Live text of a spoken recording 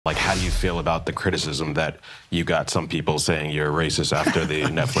Like, how do you feel about the criticism that you got some people saying you're racist after the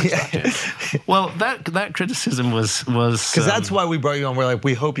Netflix documentary? Well, that criticism was because that's why we brought you on. We're like,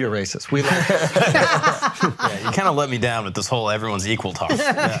 we hope you're racist. We like Yeah, you kind of let me down with this whole everyone's equal talk.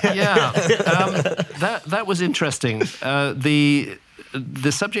 That was interesting.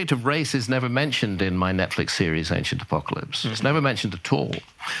 The subject of race is never mentioned in my Netflix series, Ancient Apocalypse. It's never mentioned at all.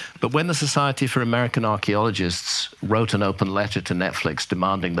 But when the Society for American Archaeologists wrote an open letter to Netflix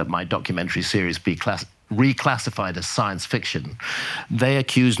demanding that my documentary series be reclassified as science fiction, they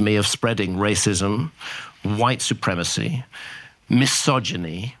accused me of spreading racism, white supremacy,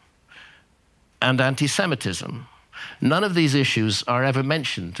 misogyny, and anti-Semitism. None of these issues are ever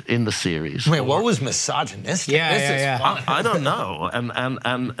mentioned in the series. Wait, what was misogynistic? I don't know, and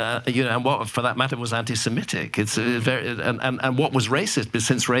you know, and what, for that matter, was anti-Semitic. It's very and what was racist, but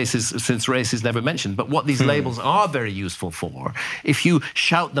since race is never mentioned. But what these labels are very useful for, if you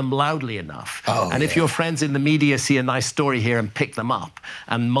shout them loudly enough, and if your friends in the media see a nice story here and pick them up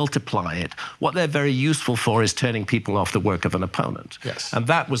and multiply it, what they're very useful for is turning people off the work of an opponent. Yes, and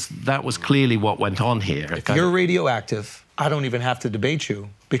that was clearly what went on here. If you're radioactive, I don't even have to debate you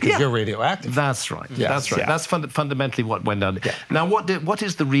because you're radioactive. That's right. Yes. That's right. Yeah. That's fundamentally what went on. Yeah. Now, what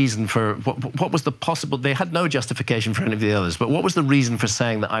is the reason for what was the possible? They had no justification for any of the others, but what was the reason for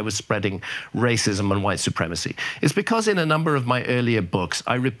saying that I was spreading racism and white supremacy? It's because in a number of my earlier books,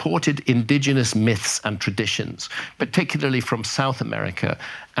 I reported indigenous myths and traditions, particularly from South America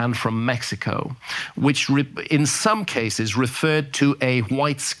and from Mexico, which in some cases referred to a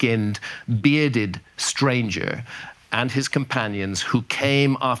white-skinned, bearded stranger and his companions who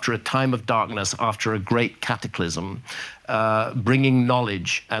came after a time of darkness, after a great cataclysm, bringing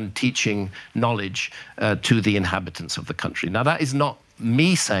knowledge and teaching knowledge to the inhabitants of the country. Now, that is not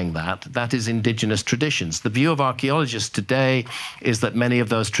me saying that. That is indigenous traditions. The view of archaeologists today is that many of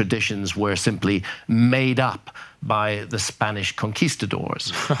those traditions were simply made up by the Spanish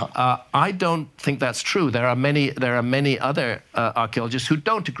conquistadors. I don't think that's true. There are many other archaeologists who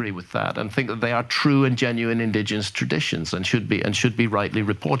don't agree with that and think that they are true and genuine indigenous traditions and should be rightly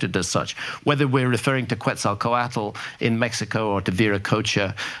reported as such. Whether we're referring to Quetzalcoatl in Mexico or to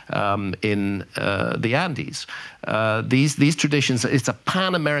Viracocha in the Andes, these traditions, it's a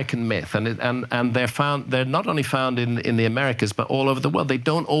pan-American myth, and they're not only found in the Americas but all over the world. They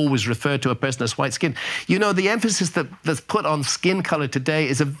don't always refer to a person as white skinned. You know, the emphasis that's put on skin color today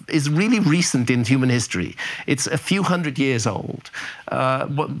is really recent in human history. It's a few hundred years old.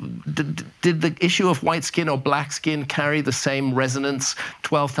 Did the issue of white skin or black skin carry the same resonance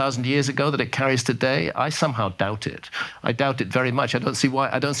 12,000 years ago that it carries today? I somehow doubt it. I doubt it very much. I don't see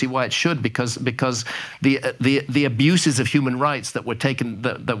why it should, because the abuses of human rights that were taken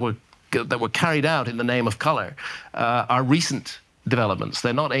that were carried out in the name of color are recent developments.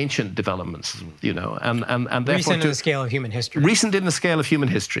 They're not ancient developments, you know, and therefore recent in the scale of human history. Recent in the scale of human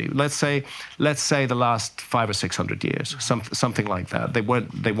history. Let's say the last 500 or 600 years, something like that. They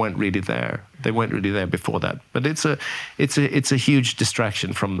weren't really there. They weren't really there before that. But it's a huge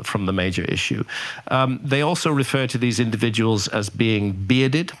distraction from the major issue. They also refer to these individuals as being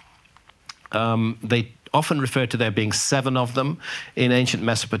bearded. They often refer to there being 7 of them. In ancient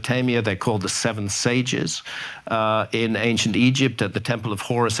Mesopotamia, they're called the 7 sages. In ancient Egypt, at the Temple of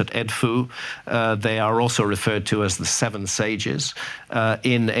Horus at Edfu, they are also referred to as the 7 sages.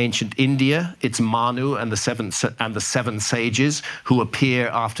 In ancient India, it's Manu and the 7 sages who appear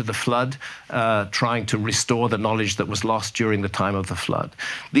after the flood, trying to restore the knowledge that was lost during the time of the flood.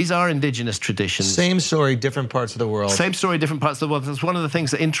 These are indigenous traditions. Same story, different parts of the world. Same story, different parts of the world. That's one of the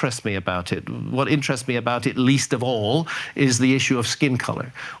things that interests me about it. What interests me about it least of all is the issue of skin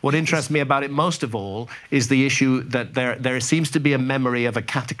color. What interests me about it most of all is the issue that there seems to be a memory of a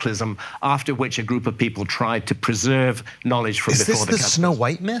cataclysm after which a group of people tried to preserve knowledge from before the cataclysm. Is this the Snow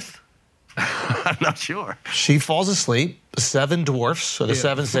White myth? I'm not sure. She falls asleep, 7 dwarfs, or the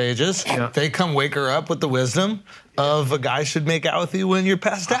 7 sages, they come wake her up with the wisdom of a guy should make out with you when you're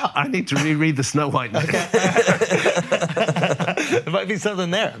passed out. I need to reread the Snow White myth. There might be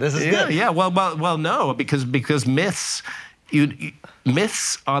something there. This is good. Yeah, well, no, because myths,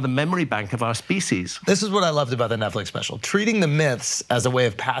 myths are the memory bank of our species. This is what I loved about the Netflix special, treating the myths as a way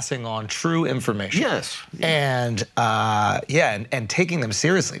of passing on true information. Yes. And and taking them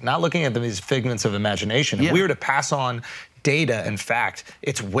seriously, not looking at them as figments of imagination. If we were to pass on data and fact,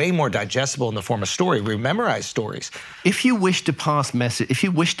 it's way more digestible in the form of story. We memorize stories. If you wish to pass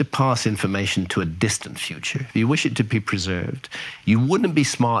information to a distant future, if you wish it to be preserved, you wouldn't be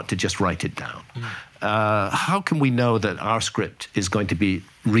smart to just write it down. how can we know that our script is going to be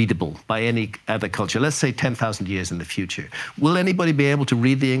readable by any other culture? Let's say 10,000 years in the future. Will anybody be able to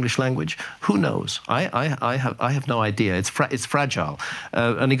read the English language? Who knows? I have no idea. It's fragile.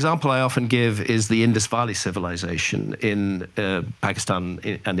 An example I often give is the Indus Valley civilization in Pakistan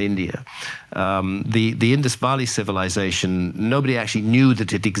and India. The Indus Valley civilization, nobody actually knew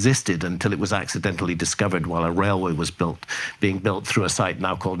that it existed until it was accidentally discovered while a railway was being built through a site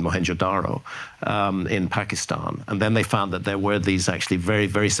now called Mohenjo-Daro in Pakistan. And then they found that there were these actually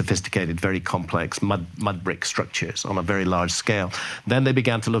very sophisticated, very complex mud brick structures on a very large scale. Then they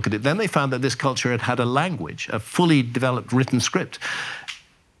began to look at it. Then they found that this culture had a language, a fully developed written script.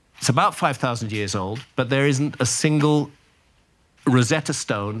 It's about 5,000 years old, but there isn't a single Rosetta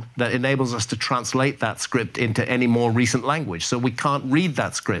Stone that enables us to translate that script into any more recent language. So we can't read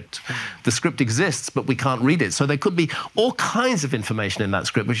that script. The script exists, but we can't read it. So there could be all kinds of information in that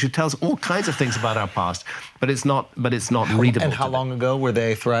script, which tells all kinds of things about our past, but it's not readable. And how long ago were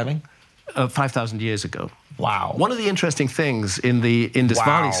they thriving? 5,000 years ago. Wow. One of the interesting things in the Indus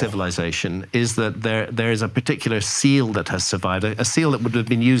Valley civilization is that there is a particular seal that has survived, a seal that would have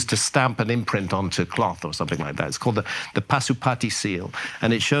been used to stamp an imprint onto cloth or something like that. It's called the Pasupati seal,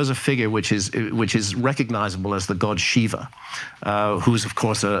 and it shows a figure which is recognizable as the god Shiva, who's of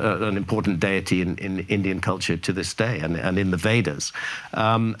course an important deity in Indian culture to this day and in the Vedas,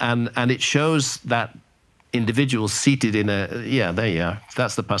 and it shows that individual seated in there you are.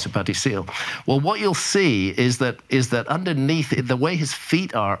 That's the Pasupati seal. Well, what you'll see is that underneath it, the way his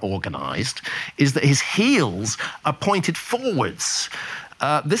feet are organized is that his heels are pointed forwards.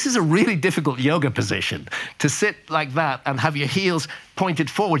 This is a really difficult yoga position, to sit like that and have your heels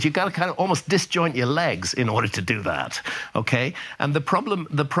pointed forward. You've got to kind of almost disjoint your legs in order to do that, okay? And the problem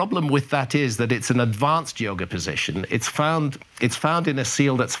with that is that it's an advanced yoga position. It's found in a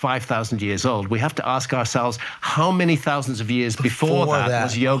seal that's 5,000 years old. We have to ask ourselves, how many thousands of years before that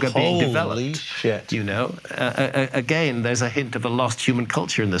was yoga being developed? Holy shit. You know, again, there's a hint of a lost human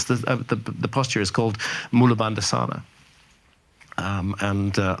culture in this. The posture is called Mula Bandhasana.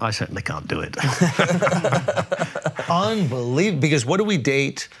 And I certainly can't do it. Unbelievable. Because what do we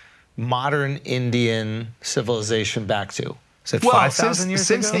date modern Indian civilization back to? Is it 5,000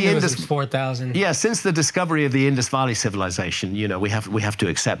 years ago? The Indus 4,000. Yeah, since the discovery of the Indus Valley civilization, you know, we have to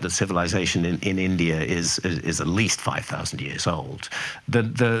accept that civilization in India is at least 5,000 years old.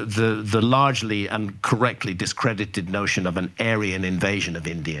 The largely and correctly discredited notion of an Aryan invasion of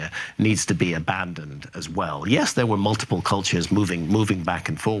India needs to be abandoned as well. Yes, there were multiple cultures moving back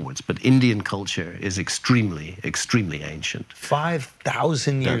and forwards, but Indian culture is extremely ancient.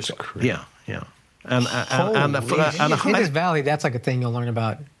 5,000 years. That's crazy. Yeah. And Indus Valley, that's like a thing you'll learn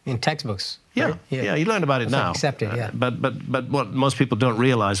about in textbooks. Yeah, right? Yeah, you learn about it now. Accepted, yeah. But what most people don't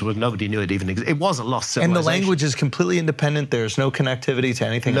realize was nobody knew it even existed. It was a lost civilization. And the language is completely independent. There's no connectivity to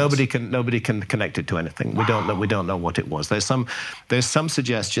anything. Nobody can connect it to anything. Wow. We don't know what it was. There's some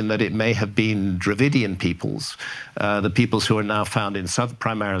suggestion that it may have been Dravidian peoples, the peoples who are now found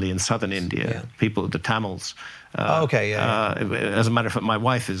primarily in southern India, the Tamils. As a matter of fact, my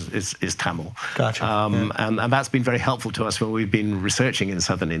wife is Tamil. Gotcha. And that's been very helpful to us when we've been researching in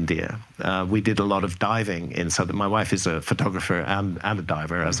southern India. We did a lot of diving in southern. My wife is a photographer and a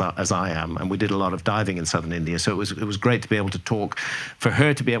diver, as I am, and we did a lot of diving in southern India. So it was great to be able to talk, for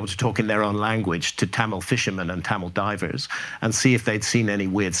her to be able to talk in their own language to Tamil fishermen and Tamil divers, and see if they'd seen any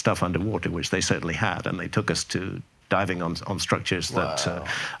weird stuff underwater, which they certainly had, and they took us to diving on structures that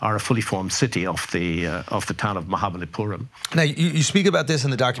are a fully formed city off the town of Mahabalipuram. Now, you speak about this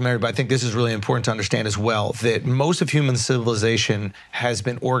in the documentary, but I think this is really important to understand as well, that most of human civilization has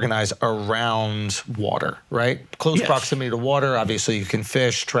been organized around water, right? Close proximity to water, obviously you can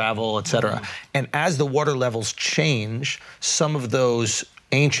fish, travel, etc. And as the water levels change, some of those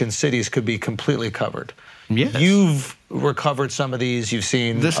ancient cities could be completely covered. Yes. You've recovered some of these. You've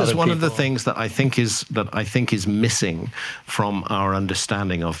seen. This is one of the things that I think is missing from our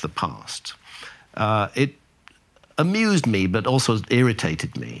understanding of the past. It amused me, but also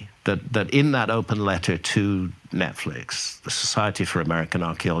irritated me that in that open letter to Netflix, the Society for American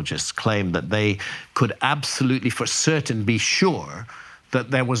Archaeologists claimed that they could absolutely, for certain, be sure that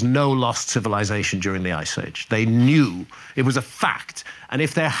there was no lost civilization during the Ice Age. They knew, it was a fact. And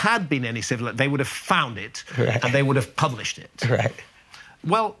if there had been any civilization, they would have found it, and they would have published it. Right.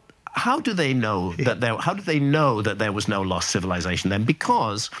 Well, how do they know that there was no lost civilization then?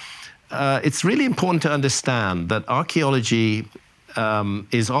 Because it's really important to understand that archaeology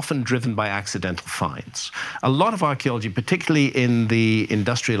is often driven by accidental finds. A lot of archaeology, particularly in the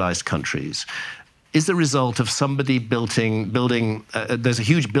industrialized countries, is the result of somebody building. There's a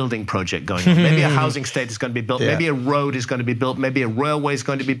huge building project going on. Maybe a housing estate is going to be built. Maybe a road is going to be built. Maybe a railway is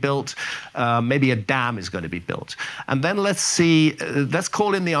going to be built. Maybe a dam is going to be built. And then let's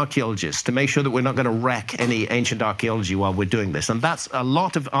call in the archaeologists to make sure that we're not going to wreck any ancient archaeology while we're doing this. And that's a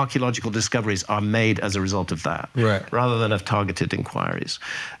lot of archaeological discoveries are made as a result of that, rather than of targeted inquiries.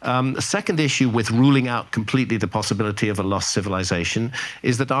 The second issue with ruling out completely the possibility of a lost civilization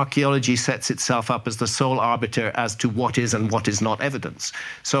is that archaeology sets itself up as the sole arbiter as to what is and what is not evidence.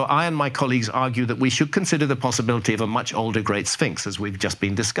 So I and my colleagues argue that we should consider the possibility of a much older Great Sphinx, as we've just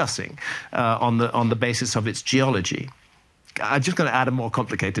been discussing, on the basis of its geology. I'm just going to add a more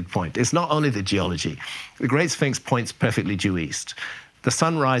complicated point. It's not only the geology. The Great Sphinx points perfectly due east. The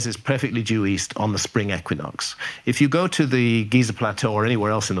sun rises perfectly due east on the spring equinox. If you go to the Giza Plateau or anywhere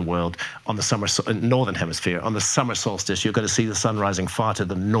else in the world on the northern hemisphere, on the summer solstice, you're going to see the sun rising far to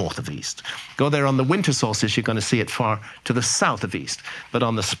the north of east. Go there on the winter solstice, you're going to see it far to the south of east. But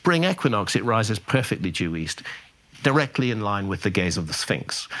on the spring equinox, it rises perfectly due east, directly in line with the gaze of the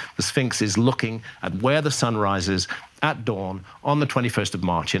Sphinx. The Sphinx is looking at where the sun rises at dawn on the 21st of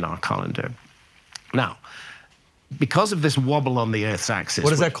March in our calendar. Now, because of this wobble on the Earth's axis.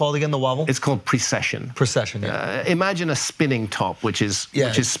 What is that called again, the wobble? It's called precession. Precession, yeah. Imagine a spinning top, which is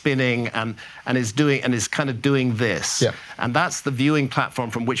spinning and is kind of doing this. Yeah. And that's the viewing platform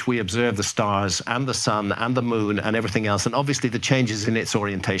from which we observe the stars and the sun and the moon and everything else. And obviously the changes in its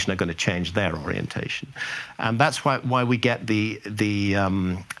orientation are going to change their orientation. And that's why we get the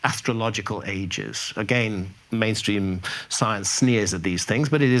astrological ages. Again, mainstream science sneers at these things,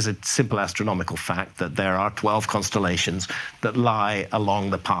 but it is a simple astronomical fact that there are 12 constellations that lie along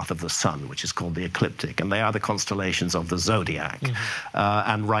the path of the sun, which is called the ecliptic, and they are the constellations of the zodiac.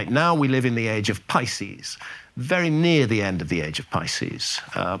 And right now we live in the age of Pisces, very near the end of the age of Pisces.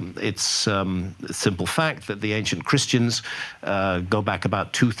 It's a simple fact that the ancient Christians go back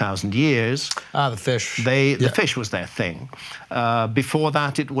about 2,000 years. The fish. The fish was their thing. Before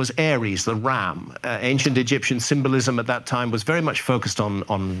that, it was Aries, the ram. Ancient Egyptian symbolism at that time was very much focused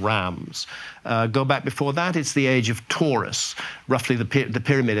on rams. Go back before that, it's the age of Taurus, roughly the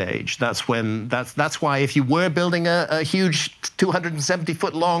Pyramid Age. That's why if you were building a huge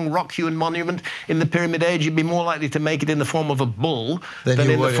 270-foot-long rock-hewn monument in the Pyramid Age, you'd be more likely to make it in the form of a bull than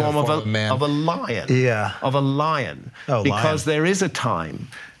in the form of a lion. Yeah. Of a lion. Oh, because there is a time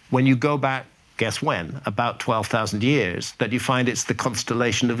when you go back, guess when, about 12,000 years, that you find it's the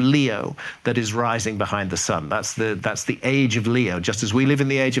constellation of Leo that is rising behind the sun. That's the age of Leo. Just as we live in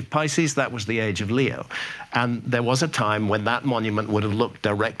the age of Pisces, that was the age of Leo. And there was a time when that monument would have looked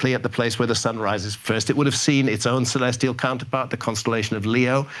directly at the place where the sun rises. First, it would have seen its own celestial counterpart, the constellation of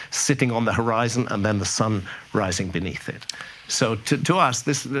Leo, sitting on the horizon, and then the sun rising beneath it. So to us,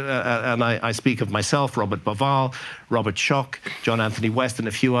 this, and I speak of myself, Robert Bauval, Robert Schoch, John Anthony West, and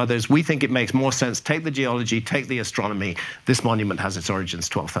a few others, we think it makes more sense, take the geology, take the astronomy. This monument has its origins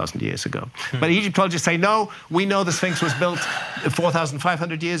 12,000 years ago. But Egyptologists say, no, we know the Sphinx was built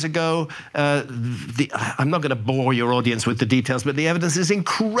 4,500 years ago. I'm not going to bore your audience with the details, but the evidence is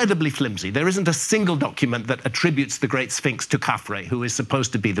incredibly flimsy. There isn't a single document that attributes the Great Sphinx to Khafre, who is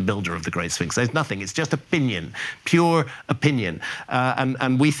supposed to be the builder of the Great Sphinx. There's nothing. It's just opinion, pure opinion.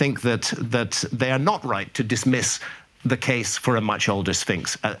 And we think that they are not right to dismiss the case for a much older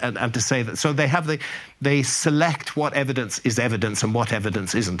Sphinx and to say that. So they select what evidence is evidence and what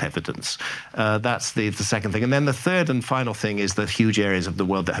evidence isn't evidence. That's the second thing. And then the third and final thing is the huge areas of the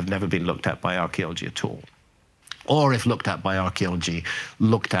world that have never been looked at by archaeology at all. Or if looked at by archaeology,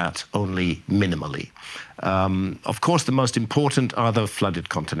 looked at only minimally. Of course, the most important are the flooded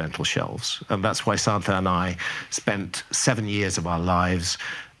continental shelves. And that's why Santa and I spent 7 years of our lives,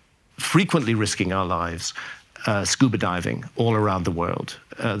 frequently risking our lives, scuba diving all around the world.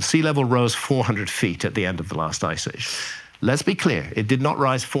 Sea level rose 400 feet at the end of the last ice age. Let's be clear, it did not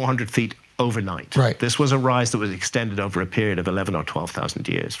rise 400 feet overnight. Right. This was a rise that was extended over a period of 11 or 12,000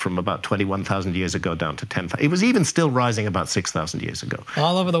 years, from about 21,000 years ago down to 10,000. It was even still rising about 6,000 years ago.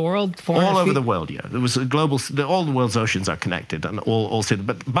 All over the world? All over the world, yeah. There was a global, all the world's oceans are connected, and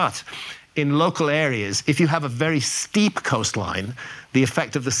but in local areas, if you have a very steep coastline, the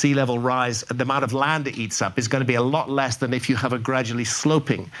effect of the sea level rise, the amount of land it eats up, is going to be a lot less than if you have a gradually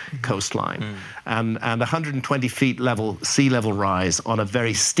sloping coastline. And 120 feet sea level rise on a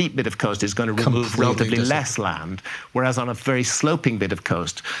very steep bit of coast is going to remove relatively less land, whereas on a very sloping bit of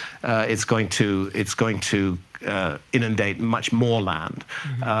coast, it's going to inundate much more land.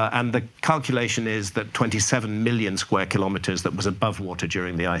 And the calculation is that 27 million square kilometers that was above water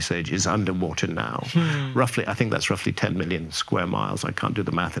during the Ice Age is underwater now. Roughly, I think that's roughly 10 million square miles. I can't do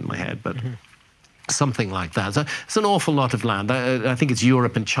the math in my head, but Something like that. So it's an awful lot of land. I think it's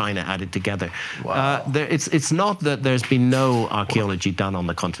Europe and China added together. Wow. It's not that there's been no archaeology done on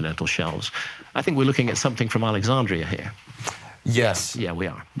the continental shelves. I think we're looking at something from Alexandria here. Yes. Yeah, we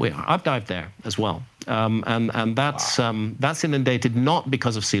are. We are. I've dived there as well, and that's inundated not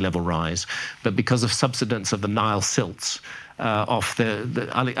because of sea level rise, but because of subsidence of the Nile silts.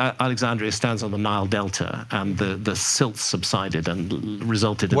 Alexandria stands on the Nile Delta, and the silts subsided and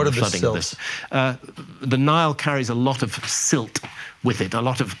resulted in the flooding of this. The Nile carries a lot of silt with it, a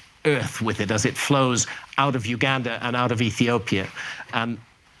lot of earth with it, as it flows out of Uganda and out of Ethiopia and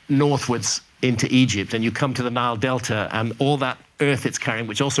northwards into Egypt, and you come to the Nile Delta, and all that earth it's carrying,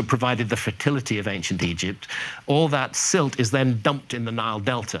 which also provided the fertility of ancient Egypt, all that silt is then dumped in the Nile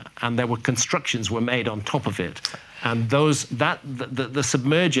Delta, and there were constructions were made on top of it. And the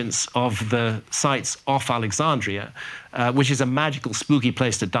submergence of the sites off Alexandria, which is a magical, spooky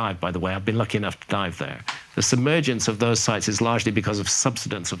place to dive, by the way. I've been lucky enough to dive there. The submergence of those sites is largely because of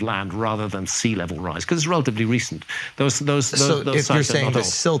subsidence of land rather than sea level rise, because it's relatively recent. Those so sites you're saying the old.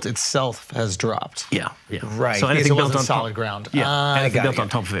 silt itself has dropped. Yeah, yeah. Right. So anything it built wasn't on solid ground. Yeah, anything built on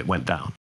top of it went down.